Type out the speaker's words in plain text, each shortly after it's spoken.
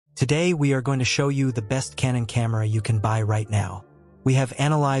Today we are going to show you the best Canon camera you can buy right now. We have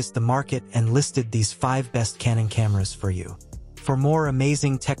analyzed the market and listed these 5 best Canon cameras for you. For more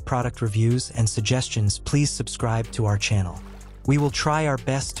amazing tech product reviews and suggestions, please subscribe to our channel. We will try our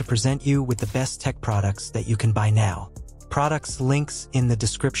best to present you with the best tech products that you can buy now. Products links in the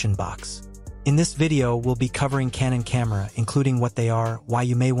description box. In this video, we'll be covering Canon Camera, including what they are, why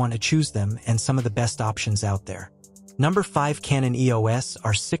you may want to choose them, and some of the best options out there. Number 5. Canon EOS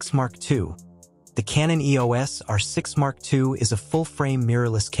R6 Mark II. The Canon EOS R6 Mark II is a full-frame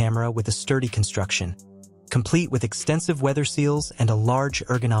mirrorless camera with a sturdy construction, complete with extensive weather seals and a large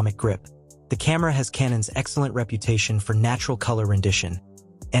ergonomic grip. The camera has Canon's excellent reputation for natural color rendition,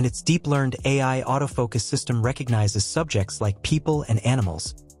 and its deep-learned AI autofocus system recognizes subjects like people and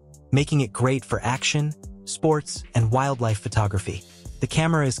animals, making it great for action, sports, and wildlife photography. The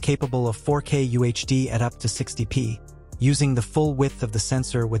camera is capable of 4K UHD at up to 60p, using the full width of the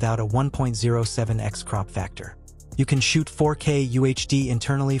sensor without a 1.07x crop factor. You can shoot 4K UHD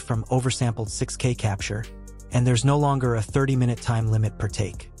internally from oversampled 6K capture, and there's no longer a 30-minute time limit per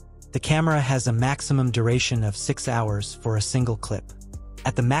take. The camera has a maximum duration of 6 hours for a single clip.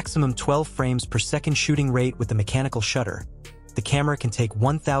 At the maximum 12 frames per second shooting rate with the mechanical shutter, the camera can take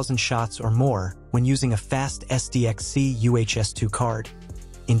 1,000 shots or more when using a fast SDXC UHS-2 card,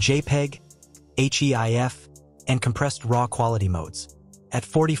 in JPEG, HEIF, and compressed RAW quality modes. At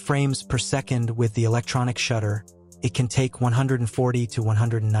 40 frames per second with the electronic shutter, it can take 140 to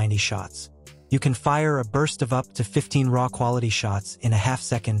 190 shots. You can fire a burst of up to 15 RAW quality shots in a half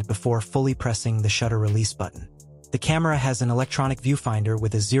second before fully pressing the shutter release button. The camera has an electronic viewfinder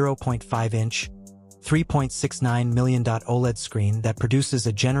with a 0.5-inch, 3.69 million OLED screen that produces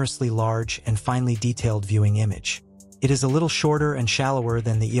a generously large and finely detailed viewing image. It is a little shorter and shallower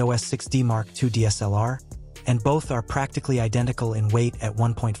than the EOS 6D Mark II DSLR, and both are practically identical in weight at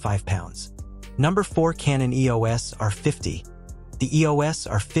 1.5 pounds. Number 4. Canon EOS R50. The EOS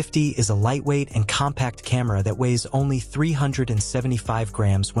R50 is a lightweight and compact camera that weighs only 375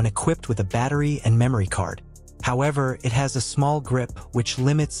 grams when equipped with a battery and memory card. However, it has a small grip, which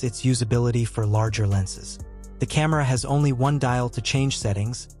limits its usability for larger lenses. The camera has only one dial to change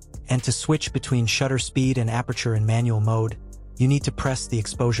settings, and to switch between shutter speed and aperture in manual mode, you need to press the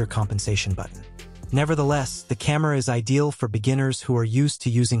exposure compensation button. Nevertheless, the camera is ideal for beginners who are used to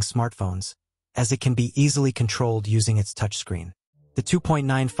using smartphones, as it can be easily controlled using its touchscreen. The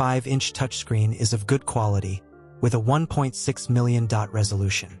 2.95-inch touchscreen is of good quality, with a 1.6 million dot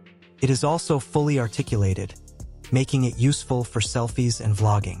resolution. It is also fully articulated, making it useful for selfies and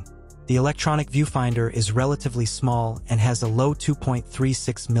vlogging. The electronic viewfinder is relatively small and has a low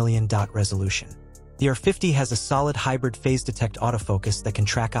 2.36 million dot resolution. The R50 has a solid hybrid phase detect autofocus that can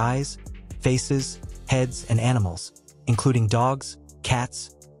track eyes, faces, heads, and animals, including dogs,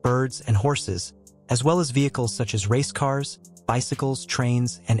 cats, birds, and horses, as well as vehicles such as race cars, bicycles,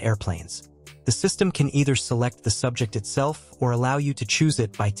 trains, and airplanes. The system can either select the subject itself or allow you to choose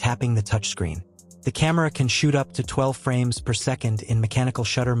it by tapping the touchscreen. The camera can shoot up to 12 frames per second in mechanical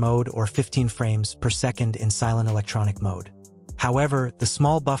shutter mode or 15 frames per second in silent electronic mode. However, the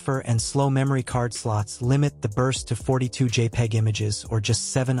small buffer and slow memory card slots limit the burst to 42 JPEG images or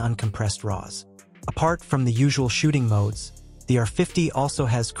just 7 uncompressed RAWs. Apart from the usual shooting modes, the R50 also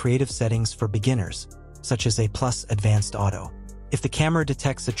has creative settings for beginners, such as A+ Advanced Auto. If the camera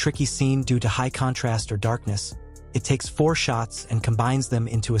detects a tricky scene due to high contrast or darkness, it takes 4 shots and combines them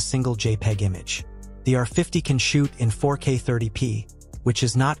into a single JPEG image. The R50 can shoot in 4K 30p, which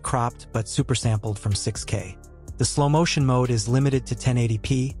is not cropped but supersampled from 6K. The slow motion mode is limited to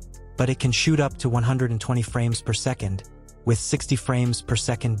 1080p, but it can shoot up to 120 frames per second, with 60 frames per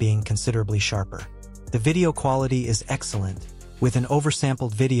second being considerably sharper. The video quality is excellent, with an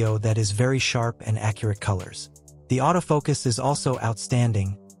oversampled video that is very sharp and accurate colors. The autofocus is also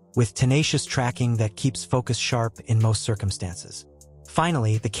outstanding, with tenacious tracking that keeps focus sharp in most circumstances.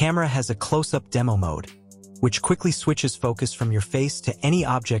 Finally, the camera has a close-up demo mode, which quickly switches focus from your face to any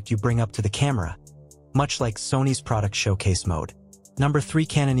object you bring up to the camera, much like Sony's product showcase mode. Number 3.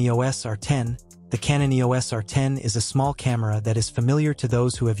 Canon EOS R10. The Canon EOS R10 is a small camera that is familiar to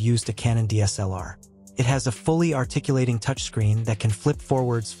those who have used a Canon DSLR. It has a fully articulating touchscreen that can flip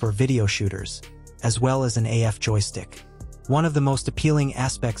forwards for video shooters, as well as an AF joystick. One of the most appealing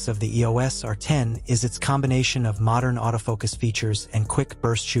aspects of the EOS R10 is its combination of modern autofocus features and quick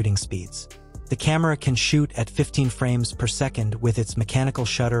burst shooting speeds. The camera can shoot at 15 frames per second with its mechanical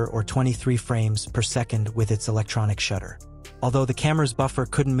shutter or 23 frames per second with its electronic shutter. Although the camera's buffer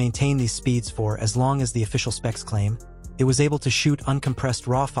couldn't maintain these speeds for as long as the official specs claim, It was able to shoot uncompressed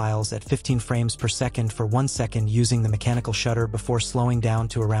RAW files at 15 frames per second for 1 second using the mechanical shutter before slowing down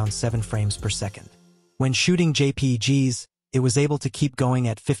to around 7 frames per second. When shooting JPEGs, it was able to keep going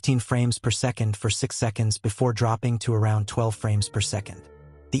at 15 frames per second for 6 seconds before dropping to around 12 frames per second.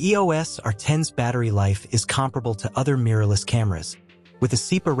 The EOS R10's battery life is comparable to other mirrorless cameras, with a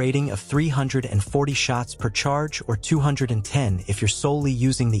CIPA rating of 340 shots per charge or 210 if you're solely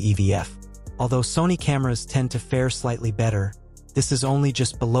using the EVF. Although Sony cameras tend to fare slightly better, this is only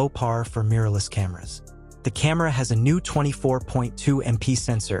just below par for mirrorless cameras. The camera has a new 24.2 MP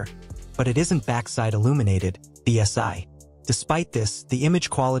sensor, but it isn't backside illuminated, BSI. Despite this, the image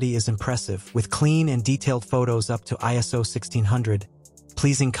quality is impressive, with clean and detailed photos up to ISO 1600,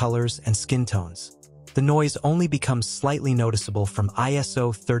 pleasing colors and skin tones. The noise only becomes slightly noticeable from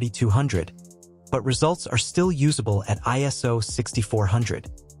ISO 3200, but results are still usable at ISO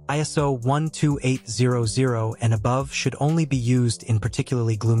 6400. ISO 12800 and above should only be used in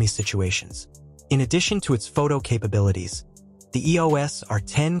particularly gloomy situations. In addition to its photo capabilities, the EOS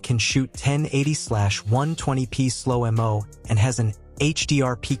R10 can shoot 1080/120p slow MO and has an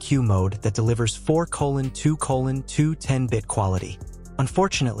HDR PQ mode that delivers 4:2:2 10-bit quality.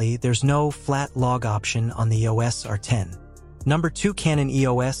 Unfortunately, there's no flat log option on the EOS R10. Number 2, Canon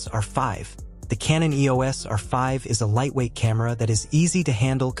EOS R5. The Canon EOS R5 is a lightweight camera that is easy to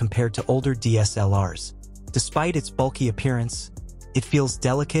handle compared to older DSLRs. Despite its bulky appearance, it feels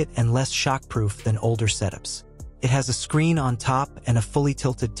delicate and less shockproof than older setups. It has a screen on top and a fully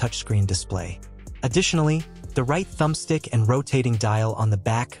tilted touchscreen display. Additionally, the right thumbstick and rotating dial on the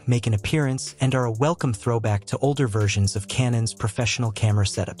back make an appearance and are a welcome throwback to older versions of Canon's professional camera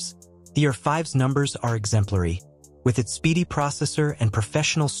setups. The R5's numbers are exemplary, with its speedy processor and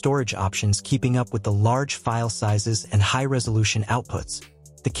professional storage options keeping up with the large file sizes and high-resolution outputs.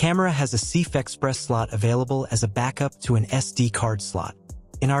 The camera has a CF Express slot available as a backup to an SD card slot.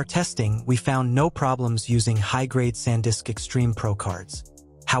 In our testing, we found no problems using high-grade SanDisk Extreme Pro cards.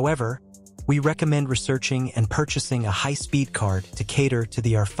 However, we recommend researching and purchasing a high-speed card to cater to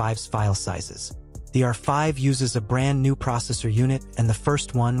the R5's file sizes. The R5 uses a brand new processor unit and the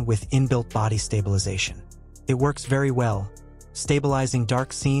first one with inbuilt body stabilization. It works very well, stabilizing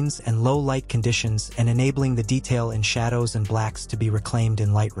dark scenes and low light conditions and enabling the detail in shadows and blacks to be reclaimed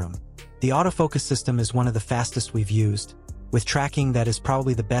in Lightroom. The autofocus system is one of the fastest we've used, with tracking that is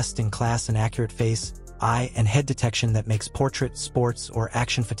probably the best in class and accurate face, eye, and head detection that makes portrait, sports, or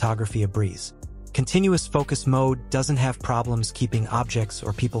action photography a breeze. Continuous focus mode doesn't have problems keeping objects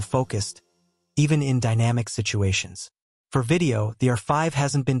or people focused, even in dynamic situations. For video, the R5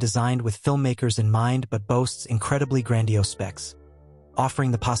 hasn't been designed with filmmakers in mind but boasts incredibly grandiose specs,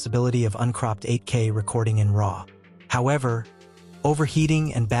 offering the possibility of uncropped 8K recording in RAW. However,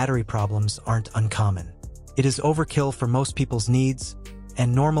 overheating and battery problems aren't uncommon. It is overkill for most people's needs,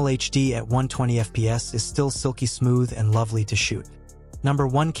 and normal HD at 120 FPS is still silky smooth and lovely to shoot. Number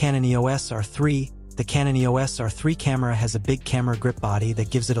 1, Canon EOS R3. The Canon EOS R3 camera has a big camera grip body that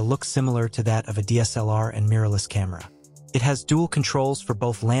gives it a look similar to that of a DSLR and mirrorless camera. It has dual controls for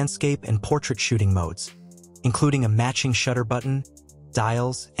both landscape and portrait shooting modes, including a matching shutter button,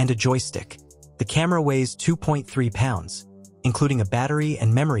 dials, and a joystick. The camera weighs 2.3 pounds, including a battery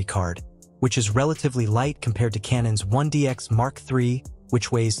and memory card, which is relatively light compared to Canon's 1DX Mark III,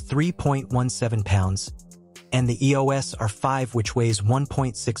 which weighs 3.17 pounds, and the EOS R5, which weighs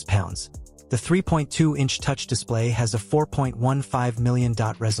 1.6 pounds. The 3.2-inch touch display has a 4.15 million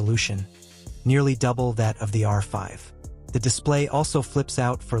dot resolution, nearly double that of the R5. The display also flips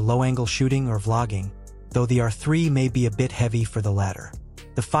out for low-angle shooting or vlogging, though the R3 may be a bit heavy for the latter.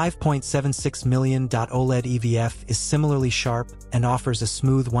 The 5.76 million dot OLED EVF is similarly sharp and offers a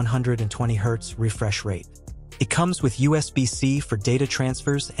smooth 120 Hz refresh rate. It comes with USB-C for data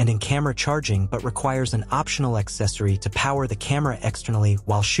transfers and in-camera charging but requires an optional accessory to power the camera externally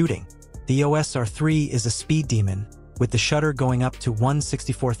while shooting. The EOS R3 is a speed demon, with the shutter going up to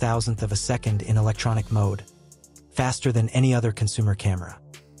 1/64,000th of a second in electronic mode, faster than any other consumer camera.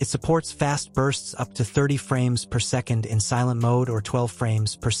 It supports fast bursts up to 30 frames per second in silent mode or 12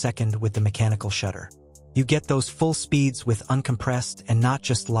 frames per second with the mechanical shutter. You get those full speeds with uncompressed and not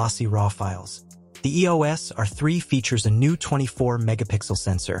just lossy RAW files. The EOS R3 features a new 24-megapixel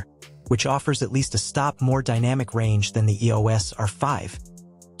sensor, which offers at least a stop more dynamic range than the EOS R5,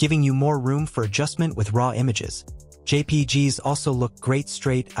 giving you more room for adjustment with raw images. JPEGs also look great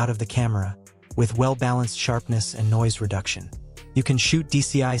straight out of the camera, with well-balanced sharpness and noise reduction. You can shoot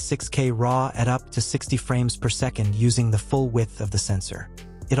DCI 6K RAW at up to 60 frames per second using the full width of the sensor.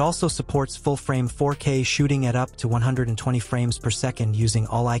 It also supports full-frame 4K shooting at up to 120 frames per second using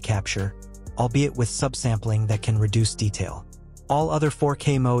all-eye capture, albeit with subsampling that can reduce detail. All other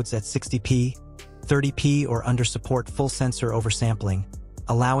 4K modes at 60p, 30p or under support full sensor oversampling,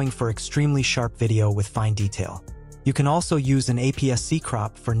 allowing for extremely sharp video with fine detail. You can also use an APS-C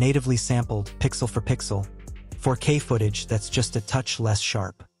crop for natively sampled, pixel-for-pixel, 4K footage that's just a touch less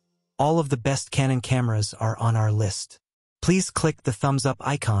sharp. All of the best Canon cameras are on our list. Please click the thumbs up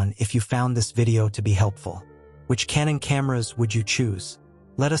icon if you found this video to be helpful. Which Canon cameras would you choose?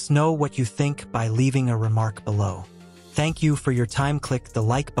 Let us know what you think by leaving a remark below. Thank you for your time. Click the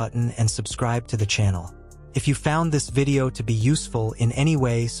like button and subscribe to the channel. If you found this video to be useful in any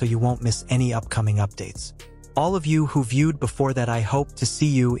way so you won't miss any upcoming updates. All of you who viewed before that, I hope to see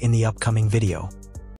you in the upcoming video.